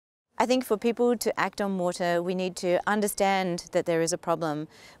I think for people to act on water, we need to understand that there is a problem.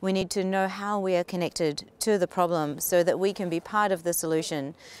 We need to know how we are connected to the problem so that we can be part of the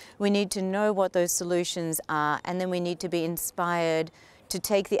solution. We need to know what those solutions are, and then we need to be inspired to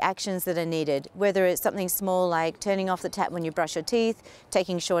take the actions that are needed, whether it's something small like turning off the tap when you brush your teeth,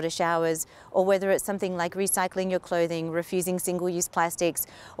 taking shorter showers, or whether it's something like recycling your clothing, refusing single-use plastics,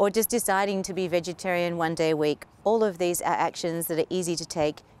 or just deciding to be vegetarian one day a week. All of these are actions that are easy to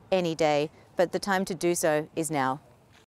take any day, but the time to do so is now.